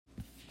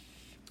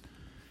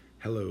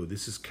Hello,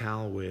 this is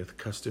Cal with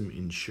Custom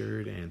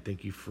Insured, and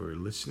thank you for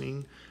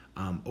listening.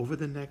 Over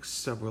the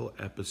next several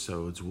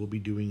episodes, we'll be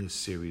doing a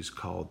series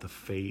called The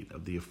Fate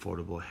of the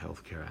Affordable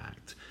Health Care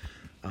Act.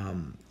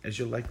 As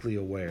you're likely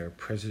aware,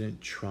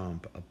 President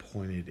Trump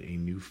appointed a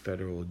new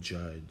federal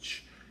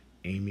judge,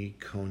 Amy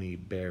Coney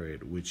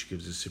Barrett, which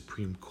gives the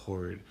Supreme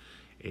Court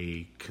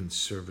a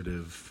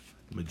conservative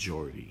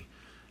majority.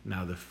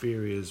 Now, the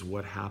fear is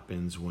what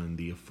happens when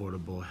the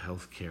Affordable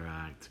Health Care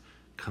Act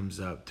comes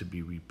up to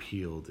be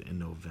repealed in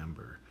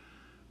November.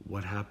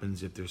 What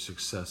happens if they're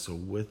successful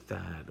with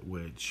that,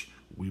 which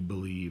we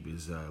believe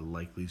is a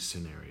likely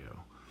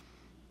scenario?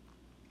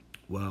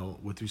 Well,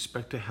 with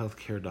respect to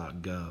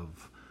healthcare.gov,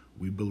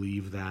 we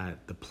believe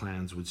that the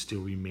plans would still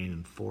remain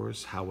in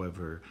force.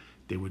 However,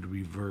 they would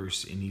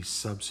reverse any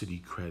subsidy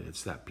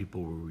credits that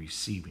people were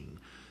receiving.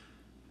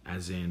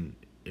 As in,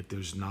 if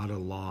there's not a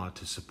law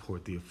to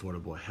support the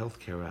Affordable Health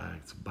Care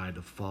Act, by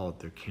default,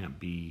 there can't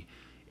be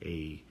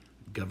a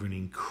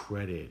governing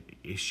credit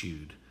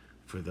issued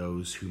for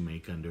those who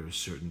make under a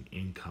certain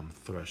income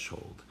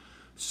threshold.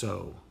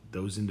 So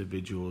those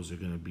individuals are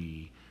going to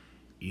be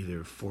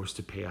either forced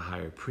to pay a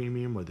higher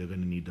premium, or they're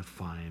going to need to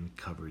find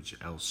coverage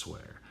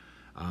elsewhere.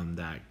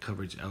 That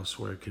coverage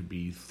elsewhere could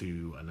be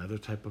through another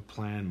type of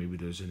plan. Maybe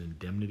there's an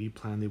indemnity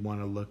plan they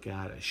want to look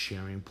at, a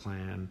sharing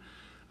plan.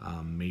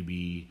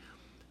 Maybe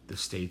the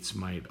states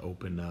might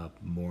open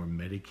up more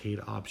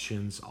Medicaid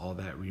options. All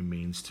that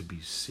remains to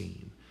be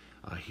seen.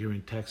 Here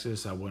in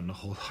Texas, I wouldn't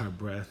hold our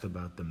breath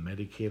about the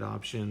Medicaid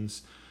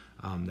options.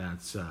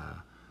 That's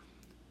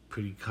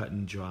pretty cut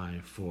and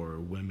dry for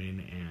women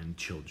and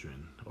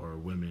children, or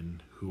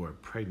women who are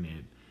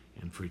pregnant,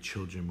 and for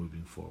children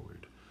moving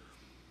forward.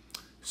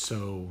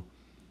 So,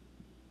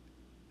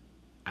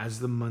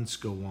 as the months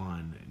go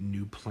on,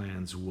 new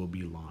plans will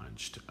be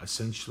launched.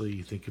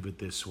 Essentially, think of it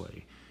this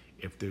way.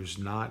 If there's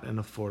not an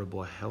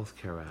Affordable Health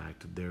Care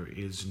Act, there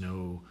is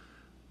no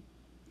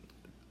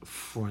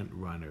front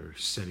runner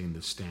setting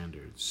the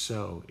standards.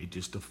 So it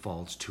just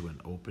defaults to an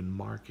open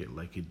market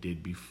like it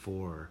did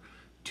before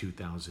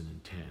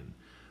 2010,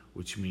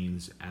 which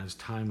means as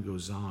time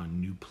goes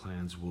on, new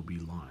plans will be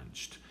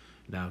launched.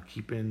 Now,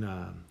 keep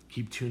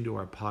tuned to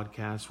our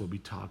podcast. We'll be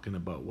talking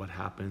about what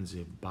happens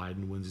if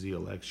Biden wins the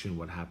election,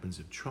 what happens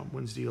if Trump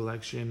wins the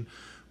election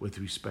with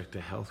respect to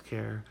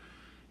healthcare,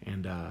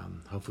 and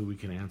hopefully we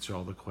can answer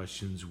all the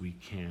questions we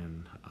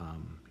can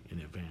in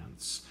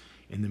advance.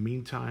 In the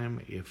meantime,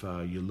 if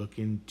you're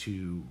looking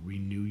to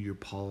renew your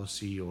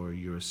policy or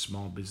you're a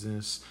small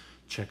business,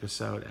 check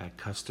us out at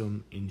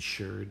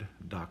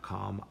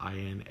custominsured.com,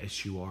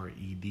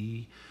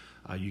 INSURED.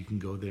 You can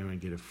go there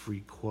and get a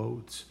free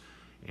quote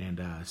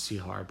and see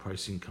how our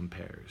pricing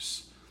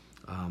compares.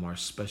 Our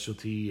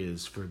specialty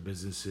is for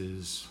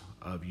businesses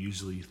of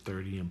usually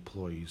 30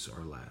 employees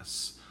or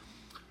less.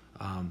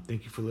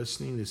 Thank you for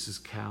listening. This is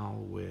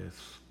Cal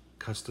with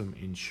Custom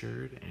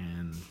Insured,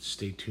 and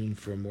stay tuned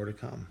for more to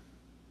come.